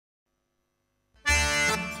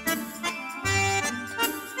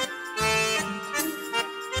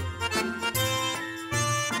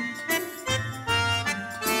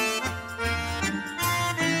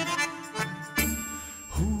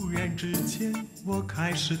我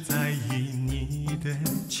开始在意你的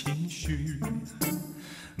情绪，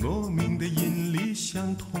莫名的引力，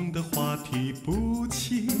相同的话题不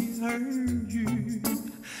期而遇，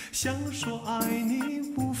想说爱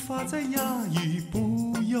你无法再压抑，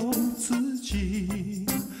不由自己，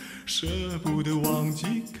舍不得忘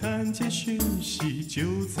记，看见讯息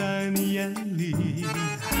就在你眼里。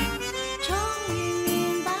终于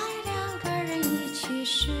明白两个人一起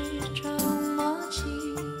是种默契，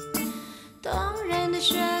动人的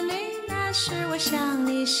旋律，那是我想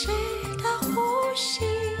你时的呼吸。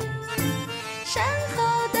身后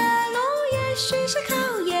的路也许是考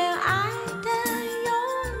验爱的勇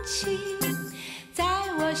气，在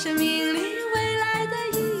我生命里未来的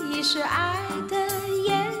意义是爱的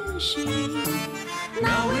延续。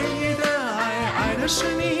那唯一的爱，爱的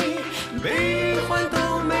是你，悲欢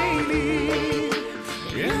都美丽。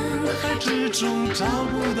人海之中找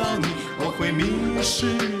不到你，我会迷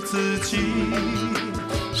失自己。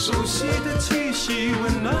熟悉的气息，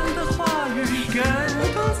温暖的话语，感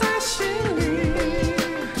动在心里。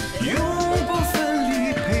永不分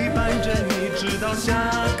离，陪伴着你，直到下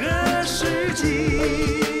个世纪。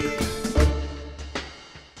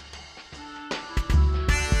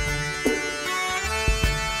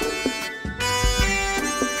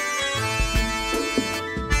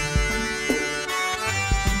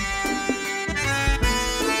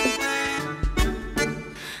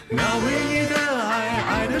那唯一的爱，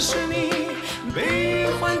爱的是你，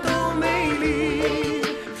悲欢都美丽。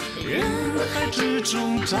人海之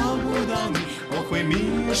中找不到你，我会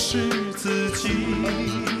迷失自己。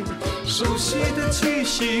熟悉的气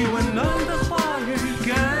息，温暖的话语，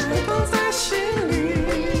感动在心里。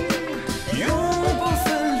永不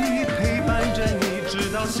分离，陪伴着你，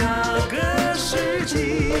直到下个世纪。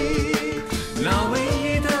那唯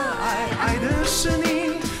一的爱，爱的是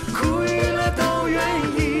你，苦与乐都愿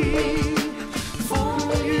意。风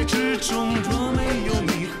雨之中若没有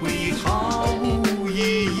你，回忆毫无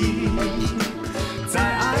意义。在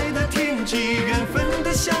爱的天际，缘分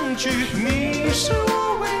的相聚，你是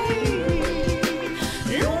我唯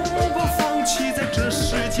一。永不放弃，在这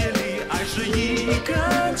世界里，爱是一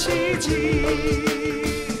个奇迹。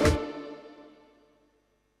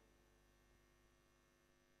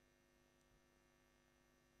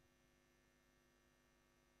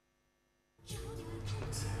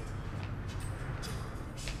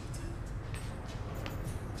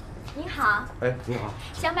您好，哎，你好，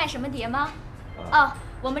想买什么碟吗？哦，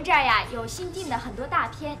我们这儿呀有新进的很多大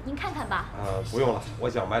片，您看看吧。不用了，我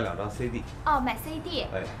想买2张 CD。哦，买 CD。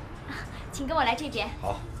哎，请跟我来这边。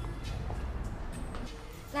好。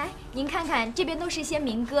来，您看看这边都是些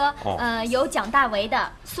民歌，有蒋大为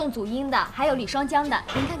的、宋祖英的，还有李双江的。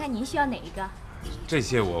您看看您需要哪一个？这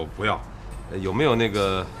些我不要，有没有那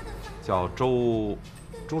个叫周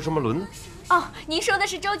什么伦？哦，您说的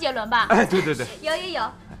是周杰伦吧？哎，对对对，有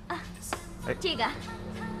啊，哎，这个，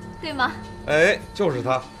对吗？哎，就是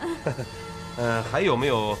他。还有没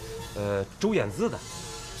有周燕姿的？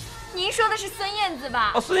您说的是孙燕姿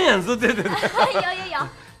吧？哦，孙燕姿，对对对。有。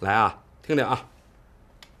来啊，听听啊。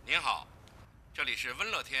您好，这里是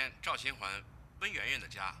温乐天赵新环温圆圆的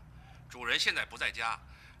家，主人现在不在家。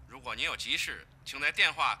如果您有急事，请在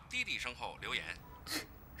电话滴滴声后留言。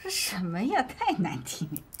这什么呀？太难听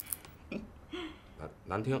了。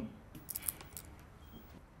难听。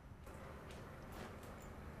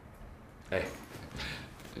哎，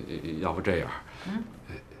要不这样，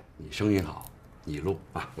你声音好，你录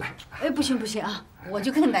啊，来。哎，不行啊，我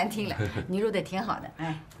就更难听了。你录的挺好的，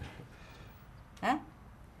哎，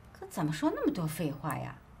可怎么说那么多废话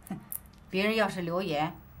呀？别人要是留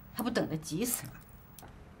言，还不等着急死了？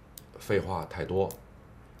废话太多。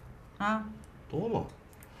啊？多吗？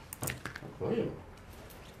可以吗？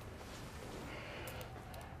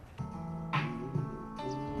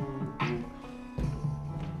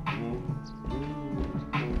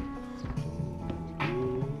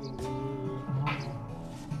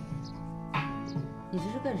你这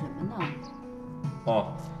是干什么呢？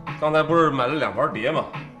哦，刚才不是买了2盘碟吗？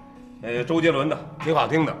周杰伦的，挺好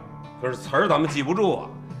听的，可是词儿咱们记不住啊。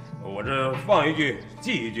我这放一句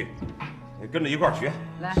记一句，跟着一块儿学。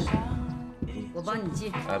来，我帮你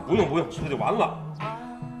记。哎，不用，这就完了。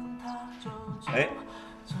哎，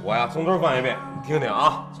我呀从头放一遍，你听听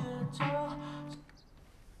啊。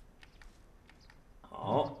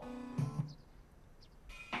好。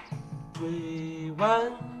追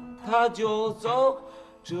完他就走，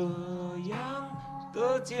这样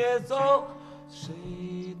的节奏，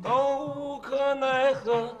谁都无可奈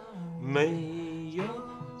何。没有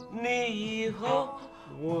你以后，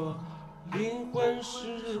我灵魂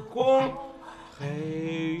失控，黑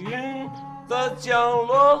云的降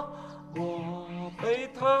落，我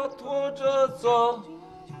他拖着走。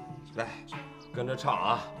来，跟着唱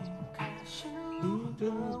啊！开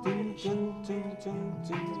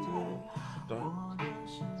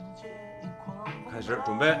始，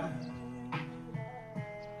准备。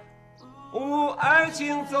爱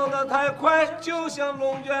情走得太快，就像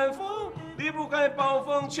龙卷风，离不开暴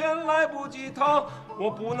风圈，来不及逃。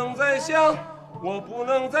我不能再想，我不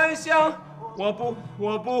能再想，我不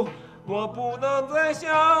能再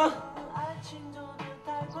想。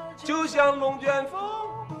就像龙卷风，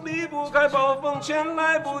离不开暴风圈，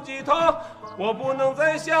来不及逃。我不能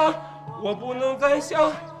再想，我不能再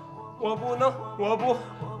想，我不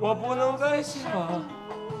能再想。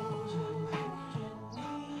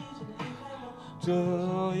这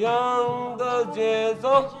样的节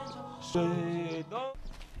奏，谁都。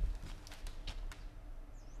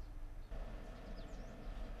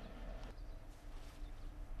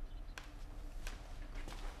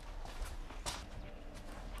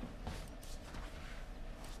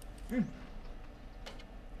干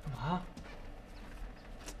嘛？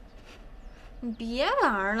你别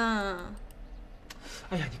玩了！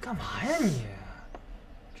哎呀，你干嘛呀你？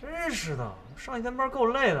真是的，上一天班够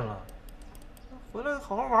累的了，回来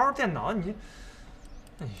好好玩玩电脑。你，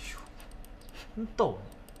哎呦，真逗你！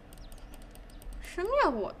什么叫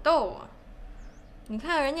我逗啊？你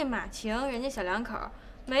看人家马晴，人家小两口，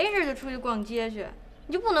没事就出去逛街去，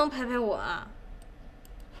你就不能陪陪我啊？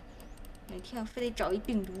每天非得找一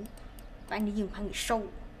病毒，把你的硬盘给烧了。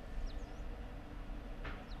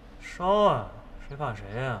烧啊！谁怕谁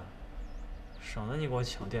呀？省得你给我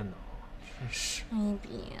抢电脑，真是。你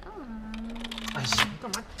别啊！哎呀，你干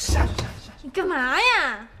嘛？下去！你干嘛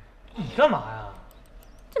呀？你干嘛呀？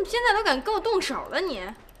怎么现在都敢跟我动手了你？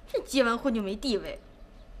这结完婚就没地位。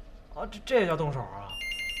啊，这也叫动手啊？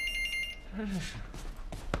真是。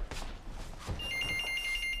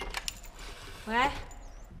喂，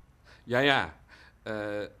圆圆，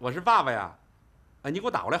我是爸爸呀，你给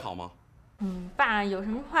我打过来好吗？爸，有什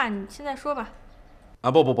么话你现在说吧。啊，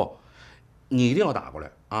不，你一定要打过来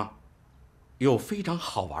啊！有非常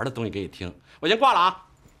好玩的东西给你听。我先挂了啊。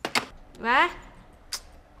喂。哎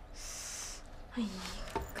呀，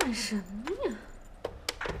干什么呀？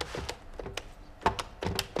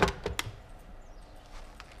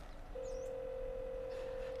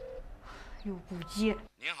又不接。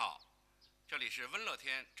您好，这里是温乐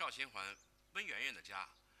天赵新环温圆圆的家，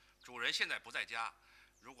主人现在不在家。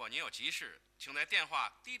如果您有急事，请在电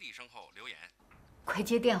话滴滴声后留言。快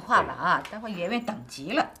接电话吧啊！待会圆圆等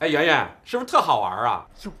急了。哎，圆圆，是不是特好玩啊？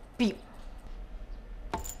有病！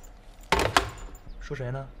说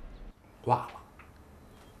谁呢？挂了。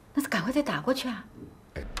那赶快再打过去啊！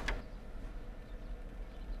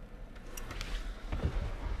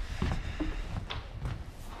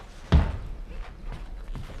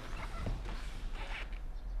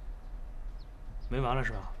没完了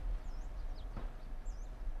是吧？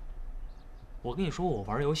我跟你说，我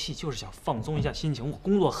玩游戏就是想放松一下心情，我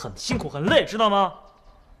工作很辛苦很累，知道吗？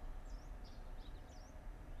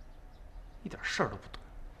一点事儿都不懂。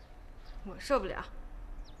我受不了。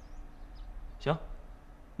行，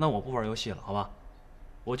那我不玩游戏了，好吧？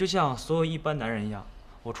我就像所有一般男人一样，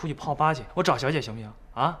我出去泡吧去，我找小姐行不行？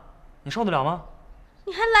啊，你受得了吗？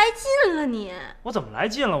你还来劲了你？我怎么来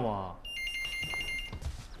劲了我？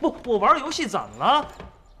不，我玩游戏怎么了？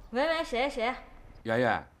喂，谁？圆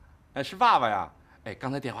圆，是爸爸呀。哎，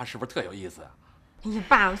刚才电话是不是特有意思？哎呀，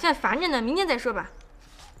爸，我现在烦着呢，明天再说吧。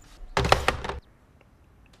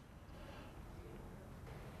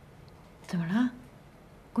怎么了？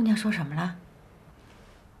姑娘说什么了？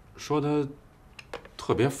说他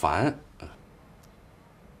特别烦。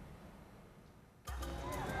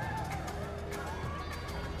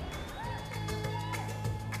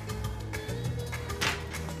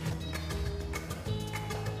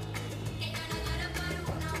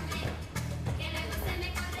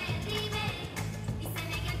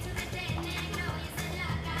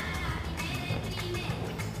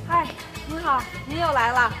嗨，您好，您又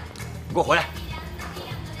来了。你给我回来！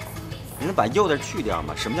你能把又字去掉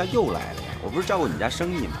吗？什么叫又来了呀？我不是照顾你家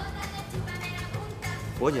生意吗？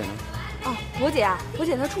我姐呢？哦，我姐啊，我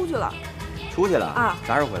姐她出去了。出去了啊？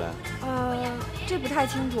啥时候回来？这不太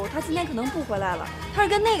清楚，她今天可能不回来了。她是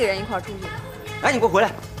跟那个人一块儿出去的。哎，你给我回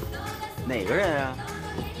来！哪个人啊？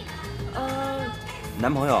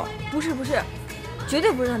男朋友？不是，绝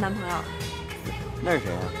对不是她男朋友。那是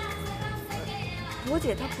谁啊？我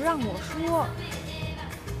姐她不让我说，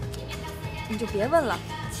你就别问了。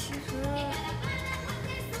其实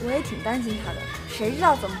我也挺担心她的，谁知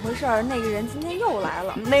道怎么回事？那个人今天又来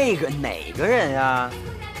了。那个哪个人呀？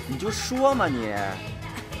你就说嘛你。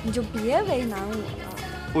你就别为难我了。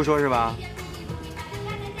不说是吧？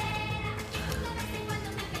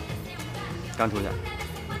刚出去。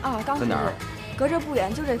啊，刚出去。在哪儿？隔着不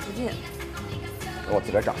远，就这附近。我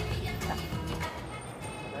自个儿找。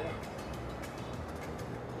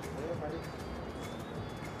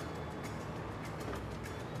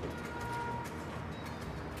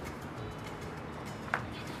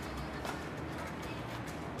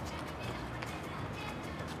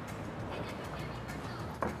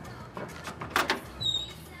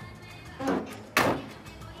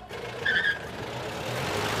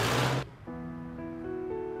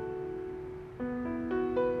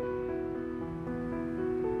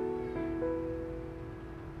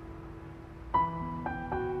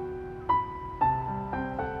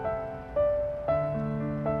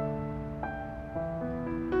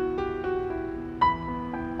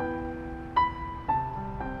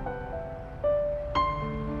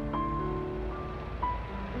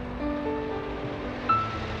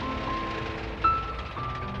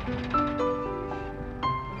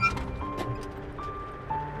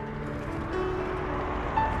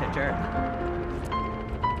这儿呢。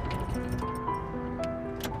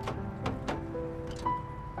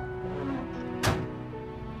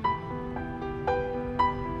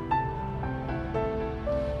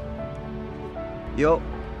哟，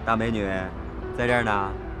大美女，在这儿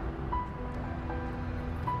呢。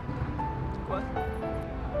滚！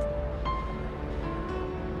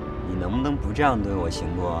你能不能不这样对我行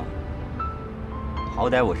不？好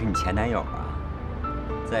歹我是你前男友啊。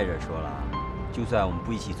再者说了。就算我们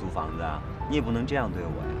不一起租房子，你也不能这样对我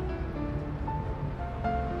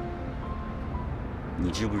呀！你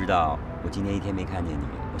知不知道我今天一天没看见你，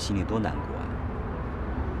我心里多难过啊！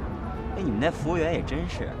哎，你们那服务员也真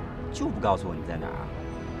是，就不告诉我你在哪儿，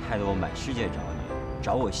害得我满世界找你，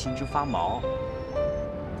找我心直发毛。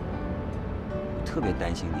我特别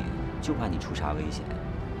担心你，就怕你出啥危险。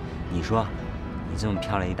你说，你这么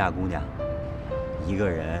漂亮一大姑娘，一个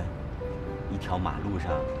人，一条马路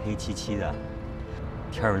上黑漆漆的。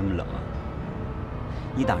天儿那么冷啊！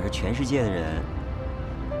你当着全世界的人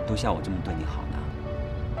都像我这么对你好呢？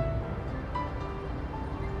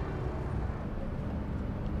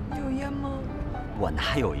有烟吗？我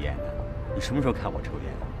哪有烟呢？你什么时候看我抽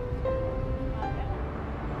烟？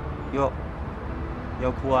哟，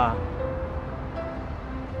要哭啊？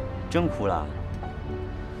真哭了？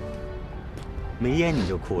没烟你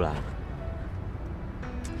就哭了？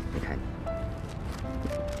你看你。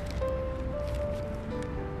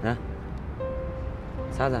啊，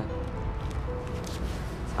擦擦，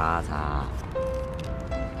擦擦，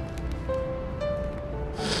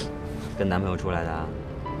跟男朋友出来的？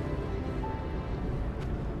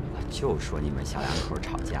我就说你们小两口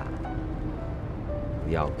吵架，不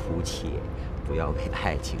要哭泣，不要为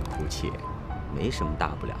爱情哭泣，没什么大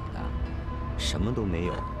不了的，什么都没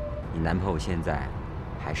有。你男朋友现在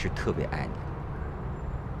还是特别爱你，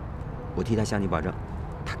我替他向你保证，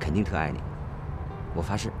他肯定特爱你。我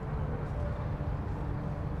发誓，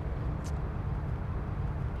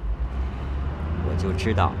我就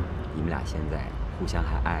知道你们俩现在互相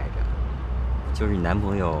还爱着，就是你男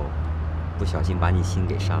朋友不小心把你心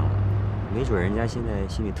给伤了，没准人家现在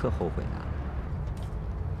心里特后悔呢。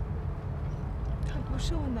他不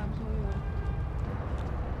是我男朋友。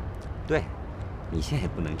对，你现在也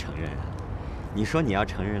不能承认啊！你说你要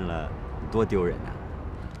承认了，多丢人啊！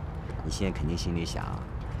你现在肯定心里想。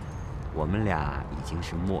我们俩已经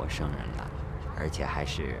是陌生人了，而且还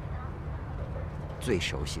是最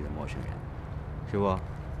熟悉的陌生人，是不？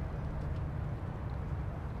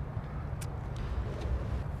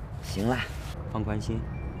行了，放宽心，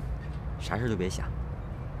啥事都别想，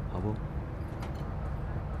好不？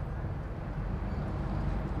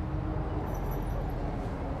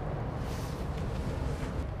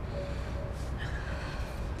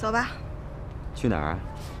走吧。去哪儿啊？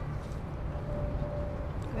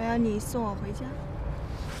我要你送我回家。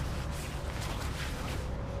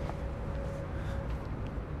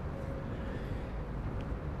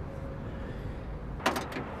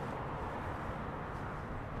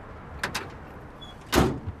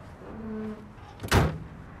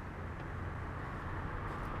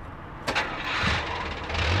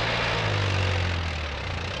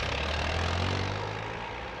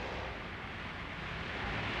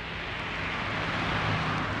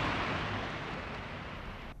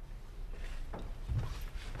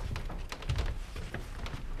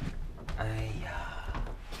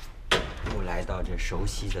来到这熟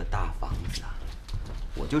悉的大房子啊！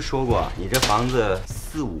我就说过，你这房子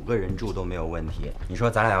4、5个人住都没有问题。你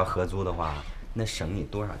说咱俩要合租的话，那省你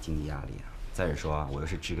多少经济压力啊？再者说，我又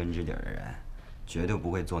是知根知底的人，绝对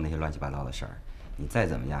不会做那些乱七八糟的事儿。你再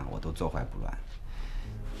怎么样，我都坐怀不乱，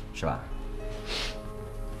是吧？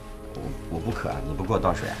我不渴，你不给我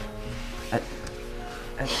倒水啊？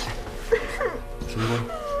陈光，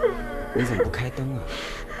你怎么不开灯啊？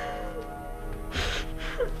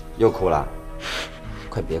又哭了？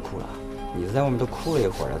快别哭了，你在外面都哭了一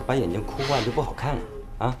会儿了，把眼睛哭坏就不好看了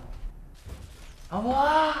啊！老婆，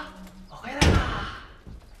我回来啦！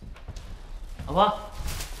老婆，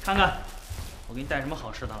看看，我给你带什么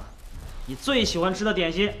好吃的了？你最喜欢吃的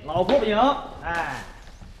点心——老婆饼，哎，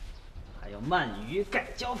还有鳗鱼盖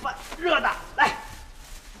浇饭，热的，来，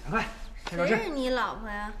赶快吃着吃。谁是你老婆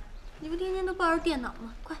呀？你不天天都抱着电脑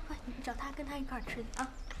吗？快快，你找她，跟她一块儿吃去啊！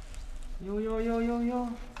哟，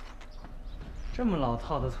这么老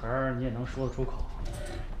套的词儿你也能说得出口？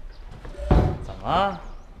怎么了？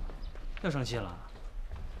又生气了？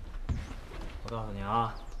我告诉你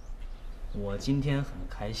啊，我今天很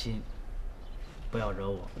开心，不要惹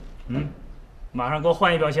我。马上给我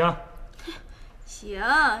换一表情。行，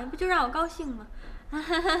不就让我高兴吗？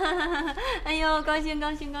哎呦，高兴，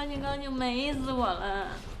美死我了！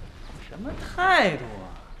什么态度啊？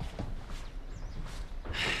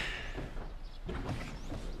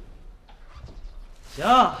行，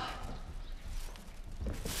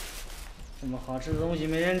这么好吃的东西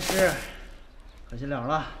没人吃，可惜了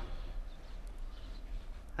了。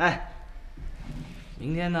哎，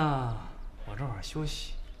明天呢，我正好休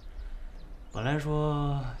息。本来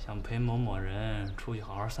说想陪某某人出去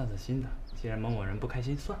好好散散心的，既然某某人不开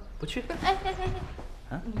心，算了，不去。哎，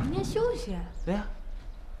你明天休息？对呀。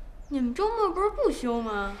你们周末不是不休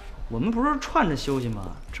吗？我们不是串着休息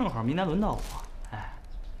吗？正好明天轮到我。哎，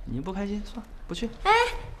你不开心，算了，不去。哎，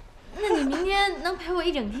那你明天能陪我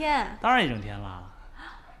一整天？当然一整天了。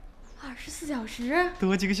24小时？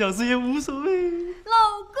多几个小时也无所谓。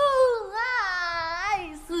老公啊，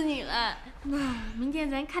爱死你了！那明天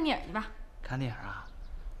咱看电影去吧。看电影啊？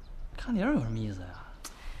看电影有什么意思呀？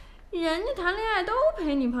人家谈恋爱都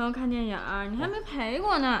陪女朋友看电影，你还没陪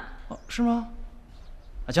过呢。哦，是吗？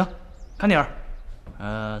啊，行，看电影。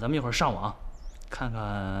咱们一会儿上网看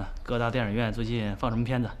看各大电影院最近放什么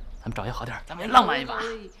片子，咱们找些好点，咱们浪漫一把。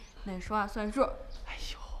那说话算数。哎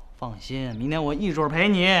呦，放心，明天我一准陪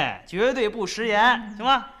你，绝对不食言，行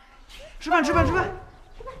吗？吃饭。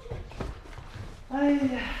哎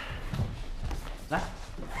呀，来，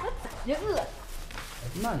我咋就饿了？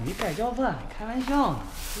鳗鱼盖浇饭，开玩笑呢，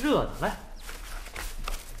热的，来。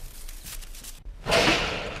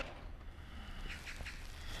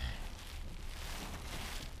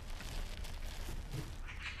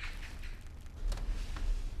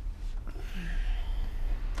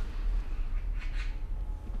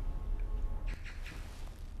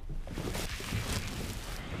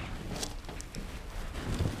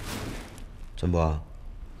陈博，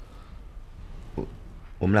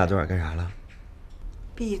我们俩昨晚干啥了？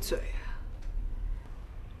闭嘴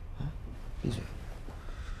啊！闭嘴！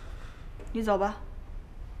你走吧。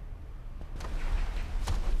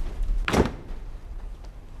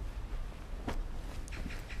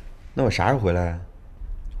那我啥时候回来啊？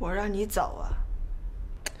我让你走啊！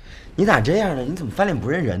你咋这样呢？你怎么翻脸不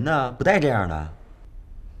认人呢？不带这样的。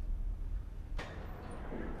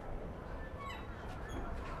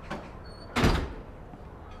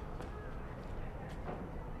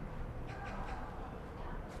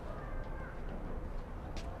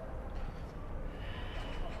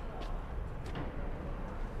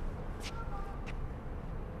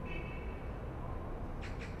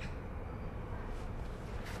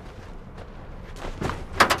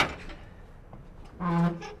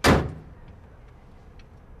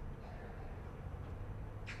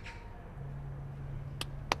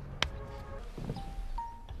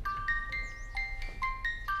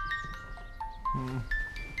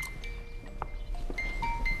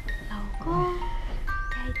老公，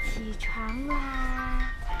该起床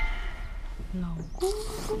啦。老公，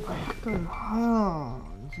干嘛呀？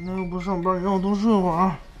你今天又不上班，你让我多睡会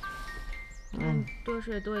儿。多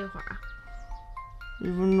睡多一会儿啊。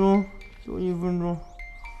1分钟，就1分钟。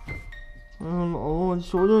哎呀，老婆，我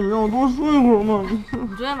求求你让我多睡一会儿嘛！你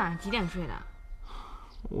昨天晚上几点睡的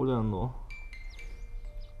？5点多。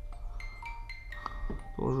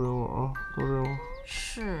多睡会儿啊，多睡会儿。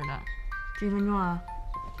是的，几分钟啊？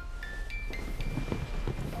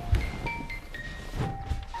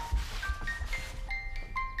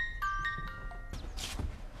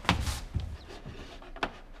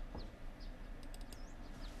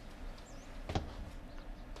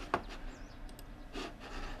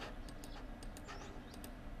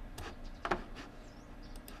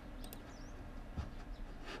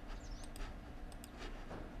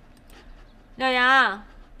廖阳，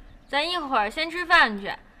咱一会儿先吃饭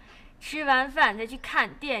去，吃完饭再去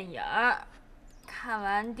看电影，看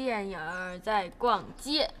完电影再逛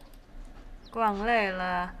街，逛累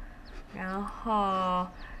了然后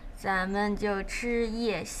咱们就吃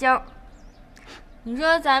夜宵。你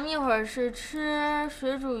说咱们一会儿是吃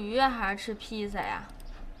水煮鱼还是吃披萨呀？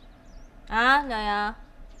啊，廖阳，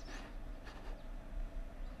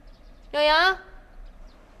廖阳，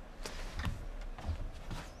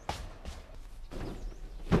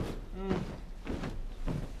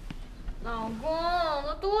老公，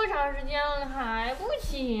都多长时间了，还不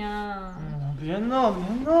起呀？别闹，别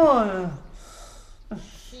闹呀！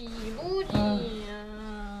起不起呀？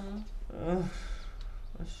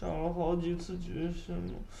我下了好几次决心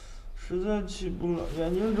了，实在起不来，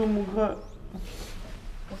眼睛睁不开。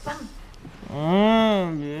我帮你。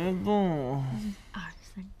别动。1、2、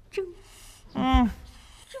3，睁。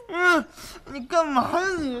你干嘛呀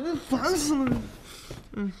你？烦死了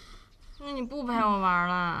你！那你不陪我玩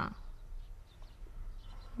了？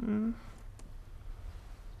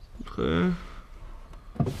陪。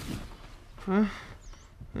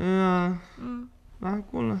哎呀，来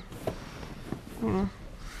过来，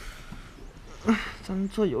咱们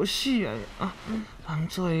做游戏圆圆啊，咱们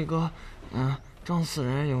做一个撞死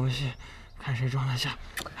人游戏，看谁撞得下。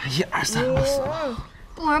1、2、3，我死了。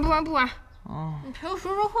不玩。啊！你陪我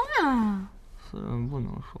说说话啊！死人不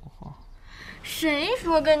能说话。谁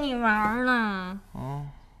说跟你玩了？啊！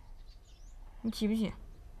你起不起？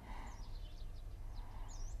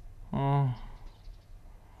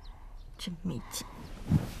真没劲。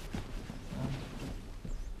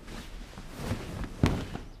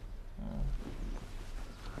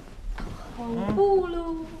跑步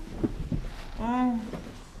喽！快！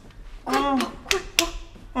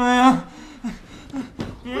哎呀！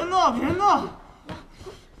别闹！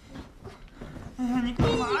哎呀，你干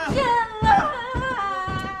嘛呀？你骗了！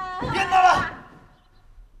别闹了！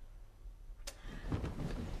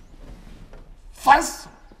烦死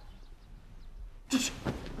了！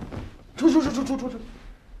出！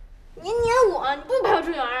你撵我，你不陪我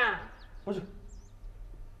出去玩啊？我去。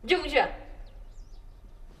你去不去？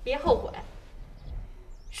别后悔。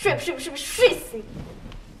睡死你！睡死你！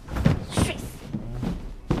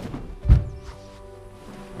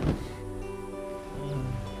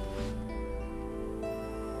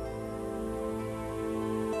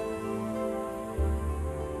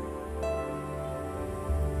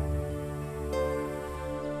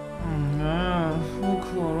我渴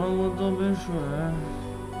了，给我倒杯水。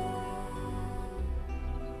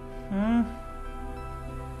圆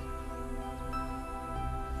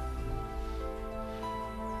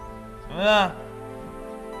圆，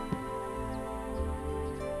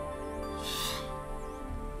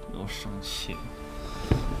又生气了，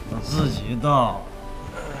我自己倒。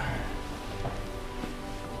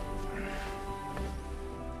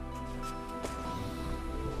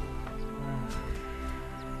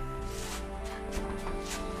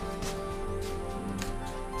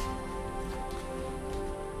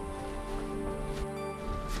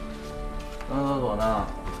上厕所呢。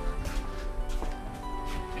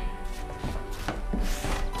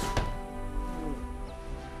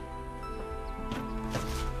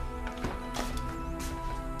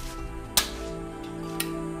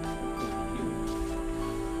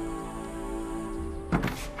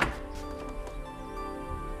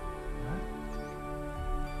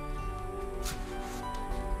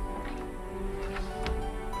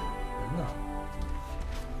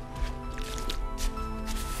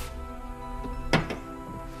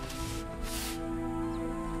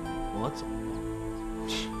我走，干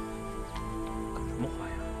什么花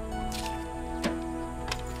样？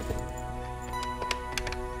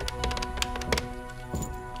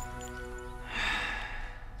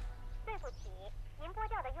对不起，您拨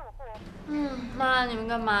叫的用户。妈，你们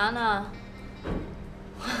干嘛呢？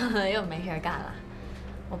又没事干了。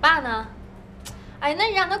我爸呢？哎，那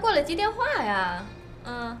你让他过来接电话呀。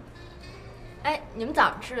哎，你们早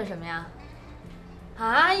上吃的什么呀？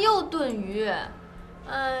啊，又炖鱼。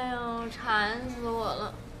哎呦，馋死我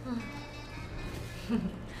了！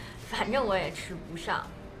反正我也吃不上。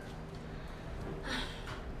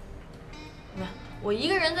我一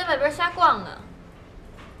个人在外边瞎逛呢。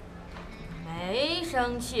没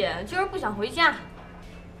生气，就是不想回家。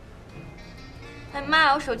哎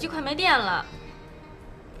妈，我手机快没电了。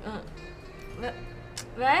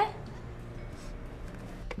喂。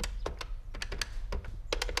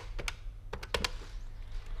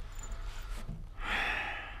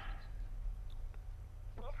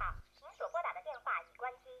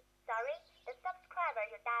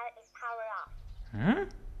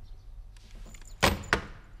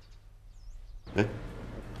哎，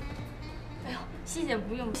哎呦，谢谢，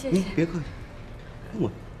不用，谢谢。别客气，我。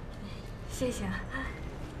谢谢啊。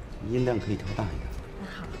音量可以调大一点。那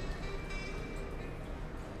好。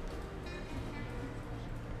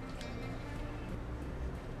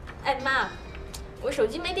哎妈，我手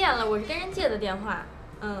机没电了，我是跟人借的电话。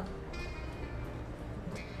嗯。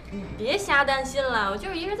你别瞎担心了，我就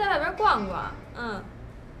是一个人在外边逛逛。嗯。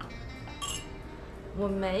我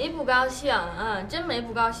没不高兴，真没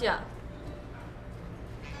不高兴。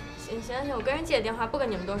行，我跟人借的电话，不跟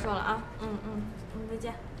你们多说了啊。再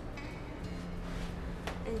见。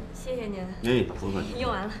谢谢您。哎，不客气。用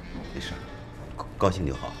完了。没事，高兴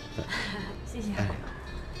就好。谢谢。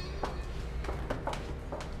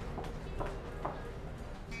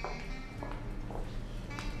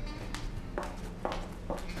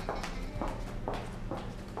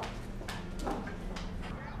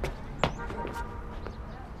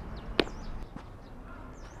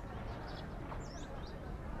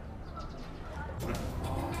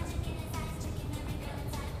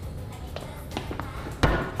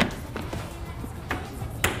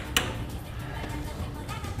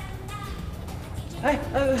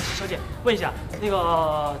小姐，问一下，那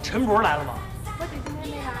个陈博来了吗？我姐今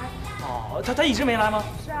天没来。哦，他一直没来吗？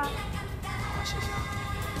是啊。好，谢谢。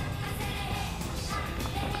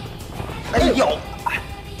哎呦，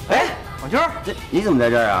哎，广军，你怎么在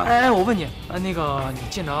这儿啊？哎，我问你，那个你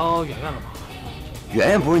见着圆圆了吗？圆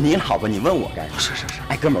圆不是你老婆，你问我干啥？是。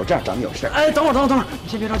哎，哥们儿，我这儿找你有事。哎，等会儿，你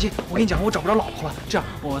先别着急，我跟你讲，我找不着老婆了。这样，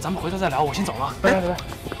咱们回头再聊，我先走了。拜。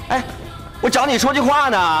哎，我找你说句话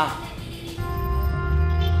呢。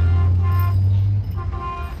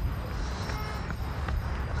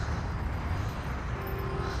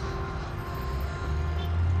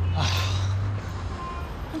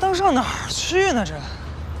都上哪儿去呢？这，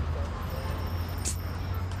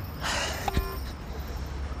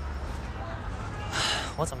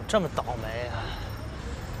我怎么这么倒霉啊？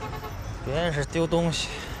别人是丢东西，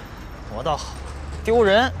我倒好，丢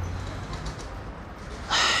人。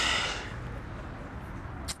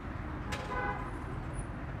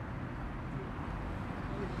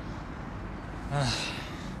唉。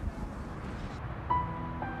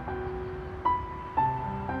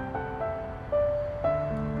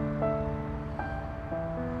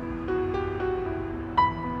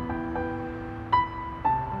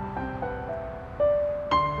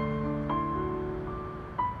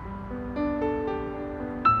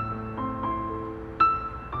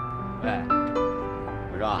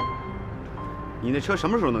你那车什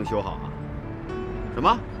么时候能修好啊？什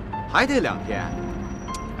么？还得2天？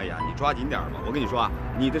哎呀，你抓紧点吧！我跟你说啊，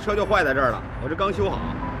你的车就坏在这儿了，我这刚修好。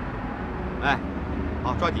哎，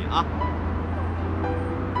好，抓紧啊！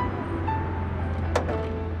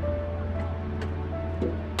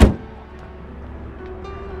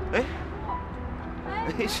哎，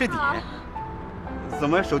是你？怎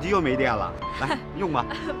么手机又没电了？来，用吧。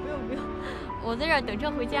不用，我在这儿等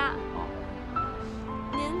车回家。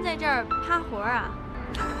您在这儿趴活啊？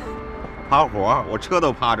趴活？我车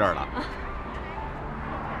都趴这儿了。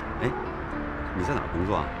哎，你在哪儿工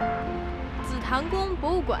作啊？紫檀宫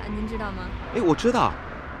博物馆，您知道吗？哎，我知道，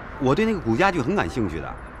我对那个古家具很感兴趣的。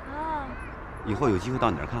啊。以后有机会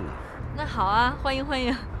到你那儿看看。那好啊，欢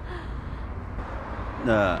迎。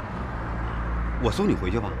那我送你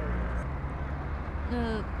回去吧。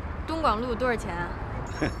东广路多少钱啊？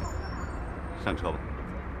上车吧。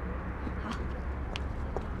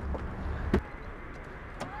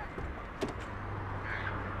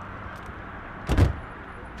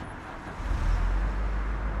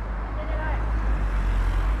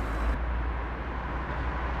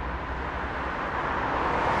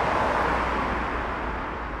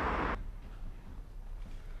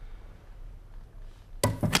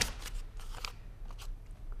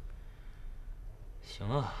行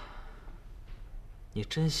啊，你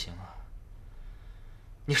真行啊！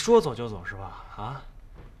你说走就走是吧？啊，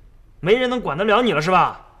没人能管得了你了是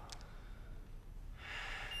吧？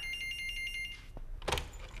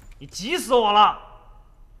你急死我了！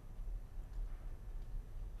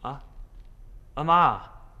妈，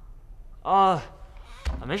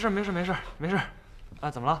没事，啊，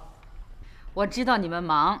怎么了？我知道你们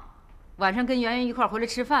忙，晚上跟圆圆一块儿回来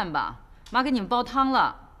吃饭吧，妈给你们煲汤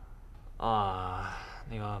了。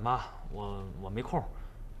那个妈，我没空，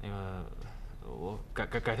那个我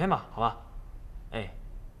改天吧，好吧？哎，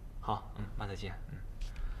好，妈再见，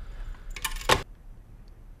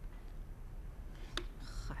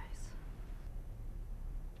孩子，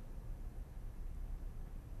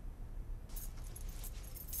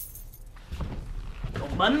有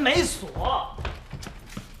门没锁，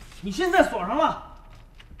你现在锁上了，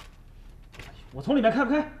我从里面开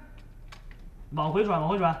不开？往回转。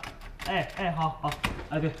哎，好，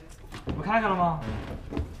哎，对，我开了吗？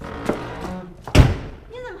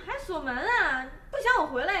你怎么还锁门啊？不想我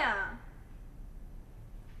回来呀？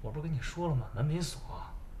我不是跟你说了吗？门没锁。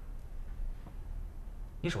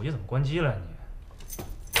你手机怎么关机了呀你？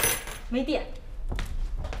没电。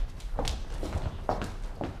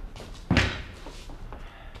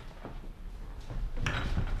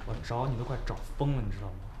我找你都快找疯了，你知道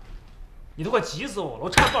吗？你都快急死我了，我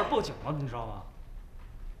差点报警了，你知道吗？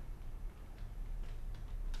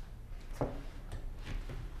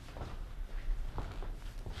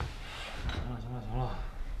行了，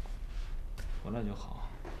回来就好。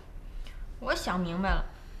我想明白了，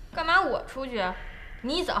干嘛我出去？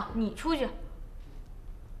你走，你出去。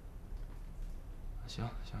行，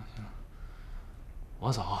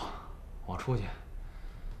我走，我出去。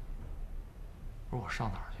不是我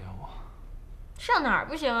上哪儿去啊？我上哪儿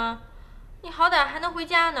不行啊？你好歹还能回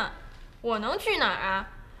家呢，我能去哪儿啊？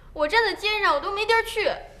我站在街上，我都没地儿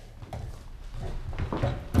去。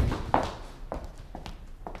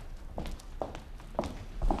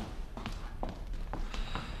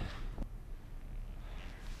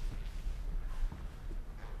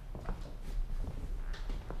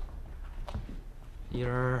一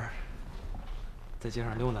人在街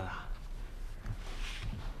上溜达呢。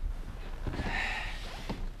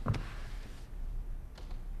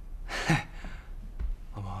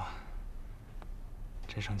老婆，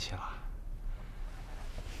真生气了？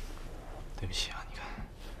对不起啊，你看，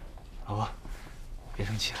老婆，别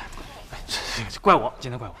生气了。哎，这怪我，今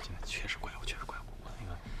天怪我，今天确实怪我。我那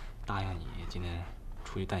个答应你今天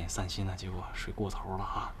出去带你散心呢，结果睡过头了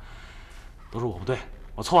啊，都是我不对，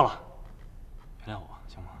我错了。原谅我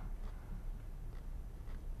行吗？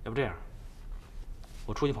要不这样，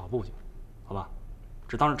我出去跑步去，好吧？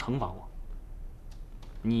只当是惩罚我。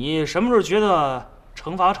你什么时候觉得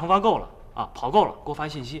惩罚够了啊，跑够了，给我发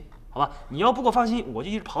信息，好吧？你要不给我发信息，我就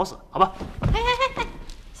一直跑死，好吧？嘿，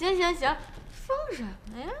行，疯什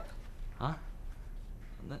么呀？啊？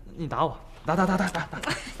那你打我，打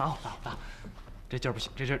我，这劲儿不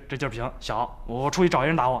行，这劲儿不行，小，我出去找一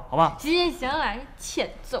人打我，好吧？行了，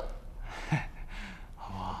欠揍。好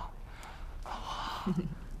不好？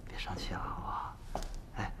别生气了，好不好？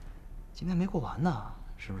哎，今天没过完呢，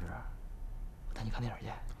是不是？我带你看电影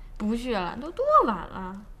去。不去了，都多晚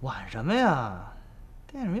了。晚什么呀？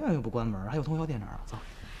电影院又不关门，还有通宵电影，走。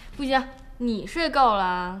不行，你睡够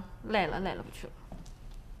了，累了不去了。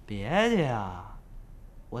别介呀，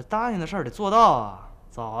我答应的事儿得做到啊！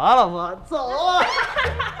走啊，老婆，走啊！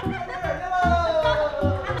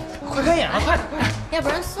快开演了，快点！要不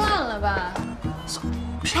然算了吧。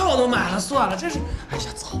票都买了，算了，这是……哎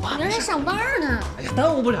呀，走吧。人还上班呢。哎呀，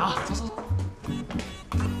耽误不了，走。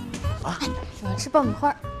啊！我要吃爆米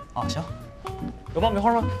花。哦，行。有爆米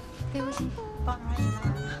花吗？对不起，爆米花也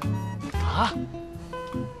卖了。啊？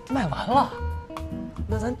卖完了？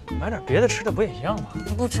那咱买点别的吃的不也一样吗？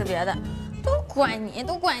不吃别的，都怪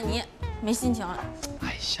你，没心情了。哎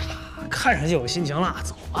呀，看上就有心情了，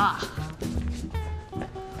走吧。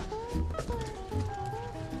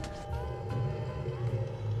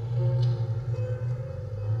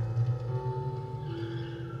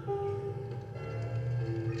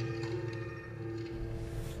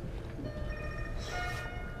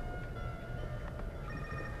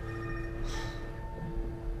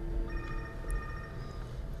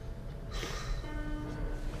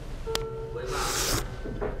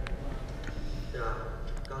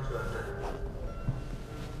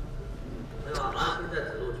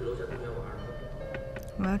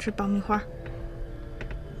我要吃爆米花。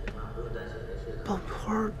爆米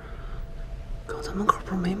花，刚才门口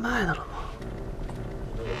不是没卖的了吗？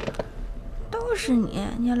都是你，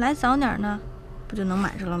你要来早点呢，不就能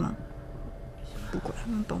买着了吗？不管，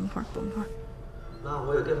爆米花。那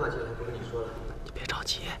我有电话进来，不跟你说了。你别着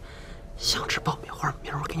急，想吃爆米花，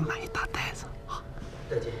明儿我给你买一大袋子啊。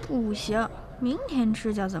再见。不行，明天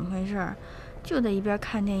吃叫怎么回事？就得一边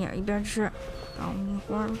看电影一边吃。爆米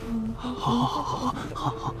花。好，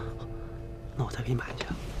那我再给你买去。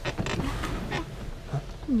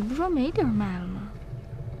你不说没地儿卖了吗？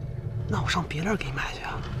那我上别地儿给你买去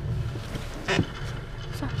啊。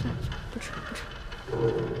算了，不吃。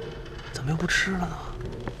怎么又不吃了呢？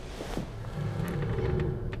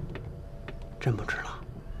真不吃了？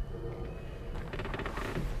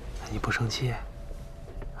你不生气？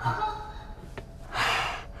啊？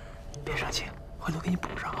别生气，回头给你补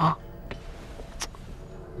上啊。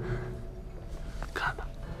看吧。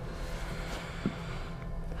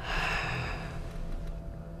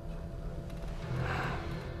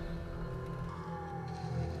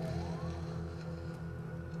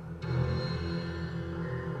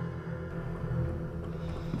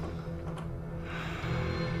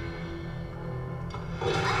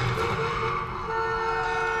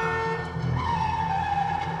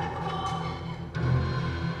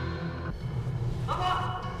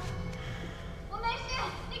我没事。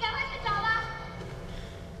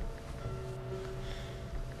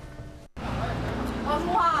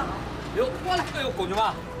过去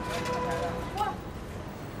吧。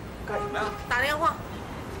干什么呀？打电话。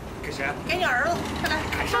给谁？给你儿子，快来，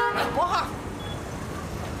开始拨号，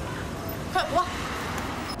快拨。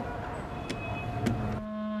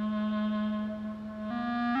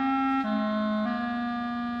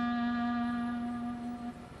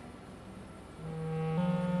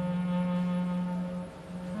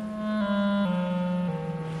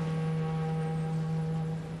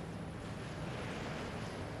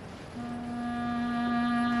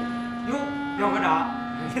廖科长，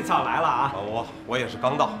你早来了啊！我也是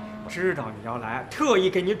刚到，知道你要来，特意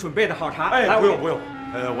给你准备的好茶。哎，不用，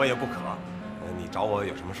我也不渴。你找我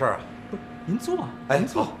有什么事儿啊？不是，您坐。哎，您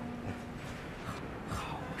坐。好。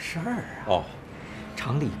好事儿啊！哦，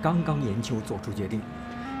厂里刚刚研究做出决定，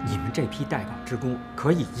你们这批待岗职工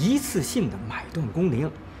可以一次性的买断工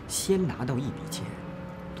龄，先拿到一笔钱，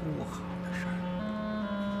多好的事儿！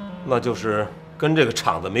那就是跟这个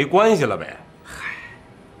厂子没关系了呗。嗨，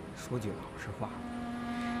说句老实话，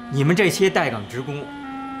你们这些待岗职工回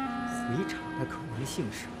厂的可能性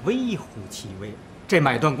是微乎其微。这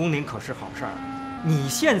买断工龄可是好事儿，你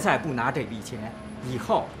现在不拿这笔钱，以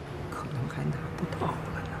后可能还拿不到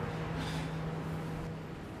了呢。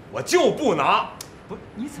我就不拿！不是，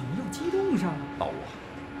你怎么又激动上了？到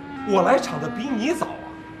我来厂子比你早啊！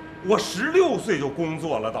我16岁就工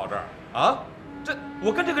作了，到这儿啊，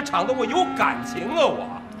我跟这个厂子我有感情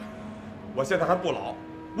啊！我现在还不老，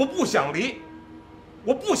我不想离，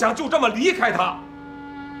我不想就这么离开他。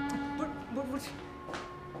不是。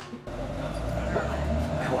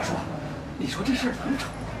我说，你说这事儿能成？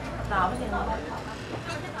哪不行啊？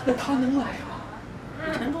那他能来吗？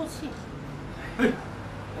你沉住气。哎，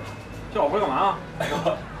叫我回来干嘛啊？哎呦，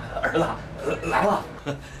儿子来了。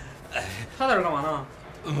哎，他在这干嘛呢？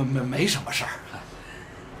没什么事儿。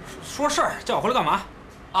说事儿，叫我回来干嘛？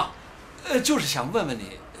啊，就是想问问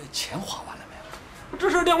你，钱花完了没有？这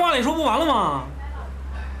事电话里说不完了吗？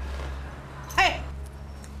嘿，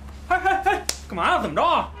干嘛呀？怎么着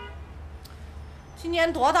啊？今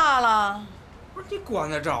年多大了？不是你管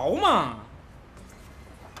得着吗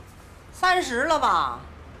？30了吧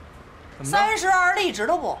？30而立，知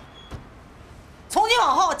道不？从今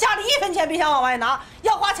往后，家里1分钱别想往外拿，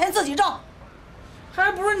要花钱自己挣。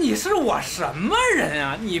还不是你是我什么人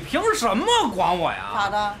啊？你凭什么管我呀？咋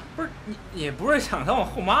的？不是你不是想当我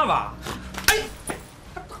后妈吧？哎，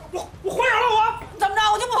我还手了我！怎么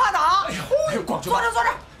着？我就不怕打？哎呦，光坐着。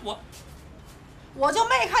我就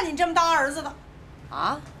没看你这么当儿子的，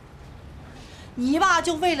啊？你吧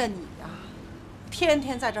就为了你呀，天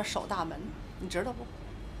天在这守大门，你知道不？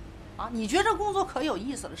啊，你觉得这工作可有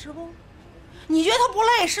意思了是不？你觉得他不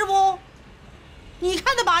累是不？你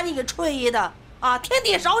看他把你给吹的啊，天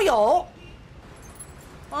地少有。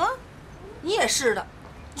啊，你也是的，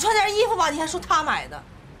你穿件衣服吧，你还说他买的，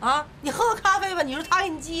啊，你喝个咖啡吧，你说他给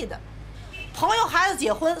你寄的，朋友孩子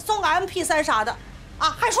结婚送个 MP3啥的，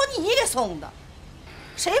啊，还说你给送的，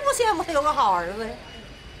谁不羡慕他有个好儿子呀？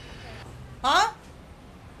啊，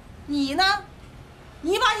你呢？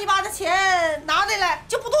你把你爸的钱拿进来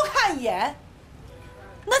就不多看一眼，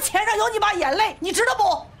那钱上有你爸眼泪，你知道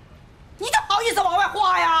不？你就好意思往外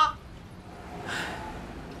花呀？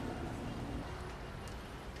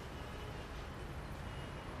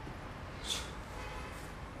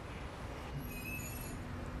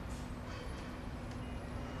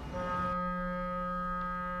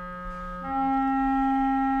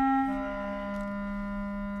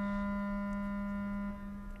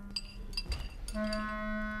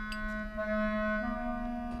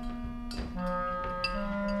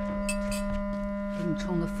给你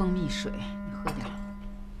冲的蜂蜜水，你喝点。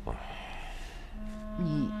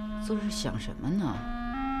你这是想什么呢？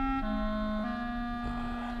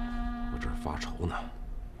我这儿发愁呢。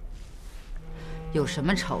有什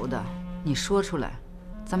么愁的？你说出来，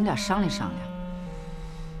咱们俩商量商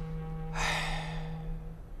量。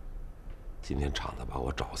今天厂子把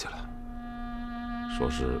我找去了，说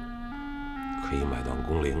是可以买断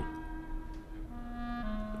工龄，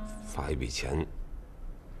发一笔钱，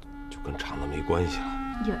就跟厂子没关系了。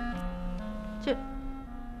呀，这，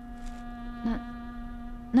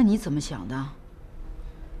那你怎么想的？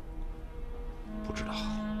不知道。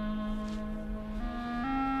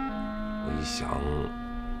我一想，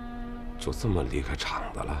就这么离开厂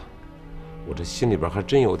子了，我这心里边还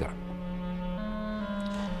真有点。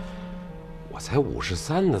我才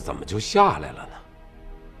53呢，怎么就下来了呢？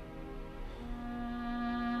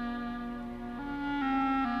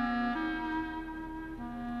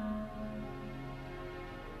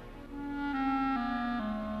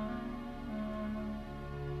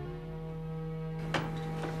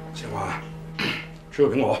青花，吃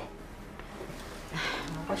个苹果。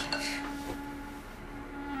我不想吃。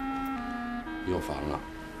又烦了，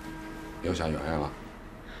又想圆圆了。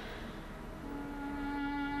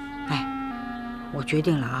我决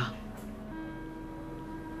定了啊！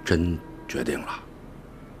真决定了？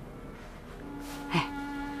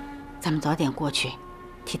咱们早点过去，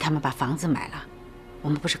替他们把房子买了，我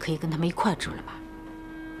们不是可以跟他们一块住了吗？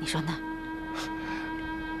你说呢？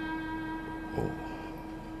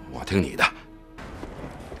我听你的。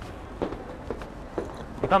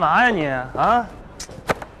你干嘛呀你啊？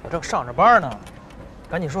我正上着班呢，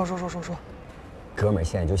赶紧说。哥们儿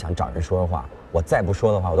现在就想找人说说话，我再不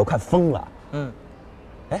说的话，我都快疯了。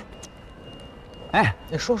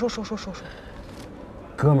你说。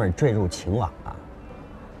哥们儿坠入情网了。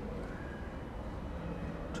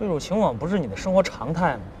坠入情网不是你的生活常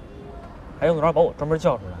态吗？还用得着把我专门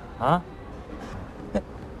叫出来啊？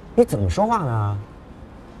你怎么说话呢？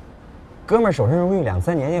哥们儿守身如玉2、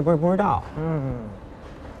3年，也不是不知道。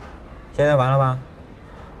现在完了吧？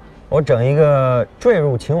我整一个坠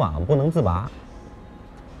入情网不能自拔。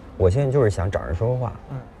我现在就是想找人说说话。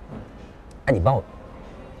你帮我。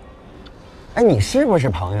你是不是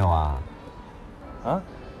朋友啊？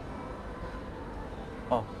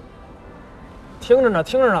听着呢，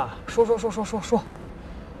说。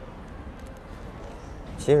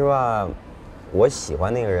其实吧，我喜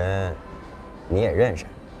欢那个人，你也认识。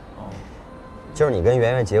就是你跟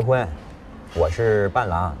圆圆结婚，我是伴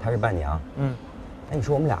郎，她是伴娘。你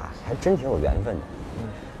说我们俩还真挺有缘分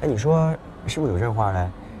的。你说是不是有这话嘞？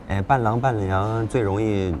伴郎伴娘最容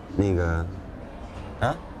易那个，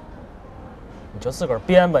你就自个儿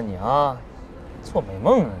编吧你啊，做美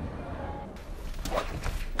梦啊你。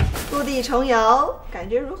故地重游，感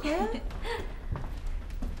觉如何？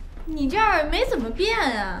你这儿没怎么变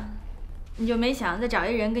啊，你就没想再找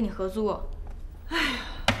一人跟你合租？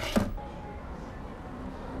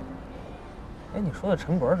你说的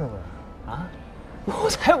陈博是不是啊？我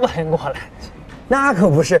才反应过来。那可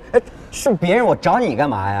不是，是别人，我找你干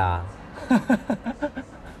嘛呀？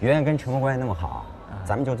圆圆跟陈博关系那么好，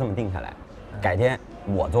咱们就这么定下来。改天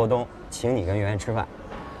我做东，请你跟圆圆吃饭。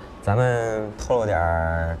咱们透露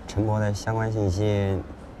点陈博的相关信息。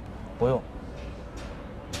不用。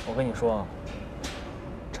我跟你说，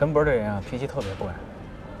陈博这人啊，脾气特别怪，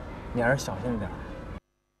你还是小心点。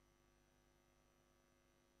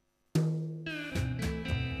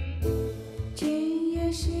今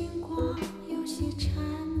夜星光有些缠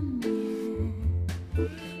绵，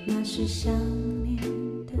那是想念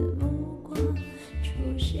的目光出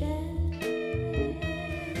现，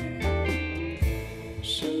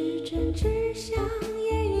时针指向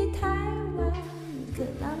夜已太晚，可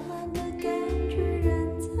浪漫的感觉人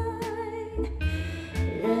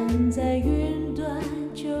在云端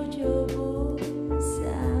久久不散，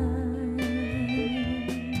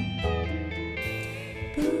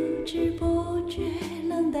不知不觉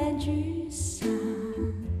冷淡聚散，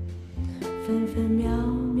分分秒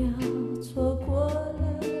秒错过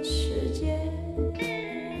了时间，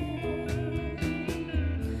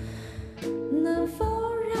能否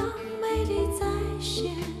让美丽再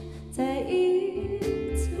现，再一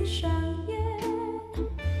次上演，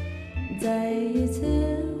再一次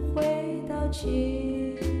回到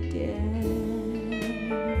起点。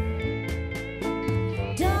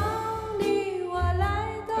当你我来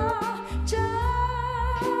到这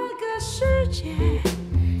个世界，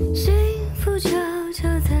幸福悄悄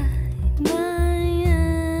在蔓延。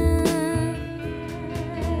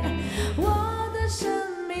我的生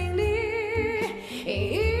命里，因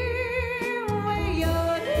为有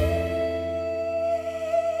你，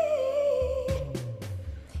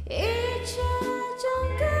一切将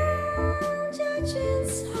更加精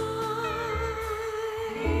彩。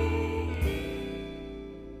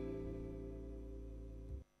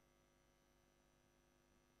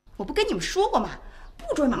我不跟你们说过吗？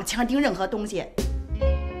不准往墙上钉任何东西。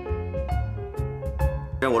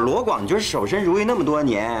我罗广就是守身如玉那么多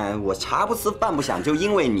年，我茶不思饭不想，就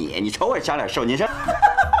因为你瞅我小脸瘦，你说。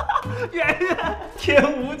圆圆，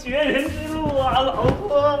天无绝人之路啊，老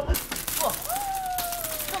婆。嚯，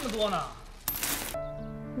这么多呢？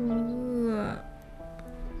我饿。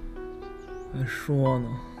还说呢，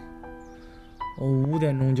我5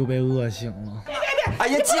点钟就被饿醒了。哎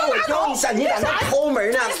呀，姐，我用一下，你咋那抠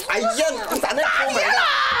门呢？哎呀，你咋那抠门呢？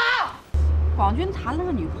广军谈了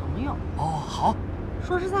个女朋友。哦，好。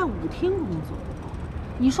说是在舞厅工作。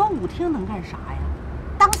你说舞厅能干啥呀？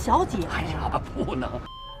当小姐呀？哎呀，不能。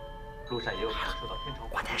路上也有可能受到天朝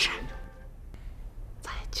关键是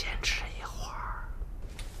再坚持一会儿。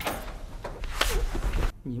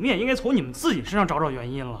你们也应该从你们自己身上找找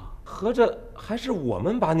原因了。合着还是我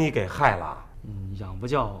们把你给害了？养不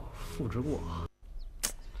教，父之过。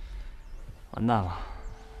完蛋了！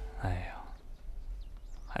哎呀，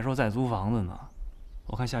还说再租房子呢。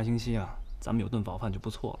我看下星期啊，咱们有顿饱饭就不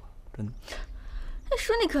错了，真的。还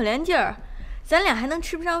说你可怜劲儿，咱俩还能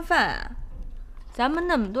吃不上饭啊？咱们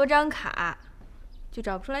那么多张卡，就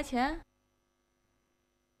找不出来钱？